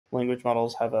language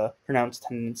models have a pronounced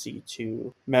tendency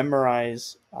to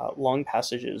memorize long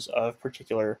passages of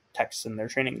particular texts in their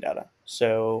training data.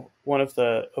 So one of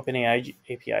the OpenAI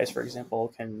APIs, for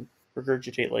example, can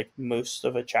regurgitate like most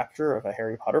of a chapter of a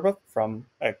Harry Potter book from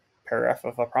a paragraph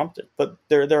of a prompt. But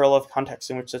there are a lot of contexts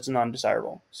in which that's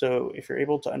non-desirable. So if you're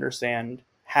able to understand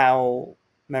how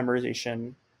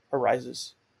memorization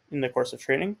arises in the course of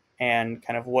training and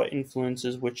kind of what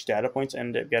influences which data points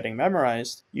end up getting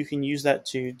memorized, you can use that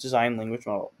to design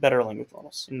better language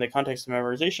models. In the context of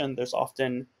memorization,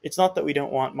 it's not that we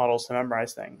don't want models to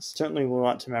memorize things. Certainly we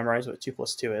want to memorize what 2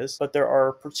 plus 2 is, but there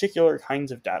are particular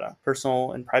kinds of data,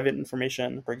 personal and private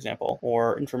information, for example,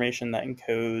 or information that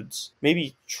encodes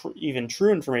maybe even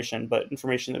true information, but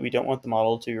information that we don't want the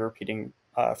model to be repeating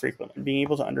frequently. Being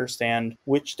able to understand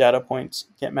which data points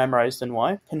get memorized and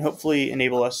why can hopefully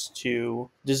enable us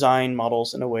to design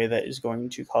models in a way that is going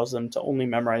to cause them to only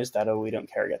memorize data we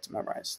don't care gets memorized.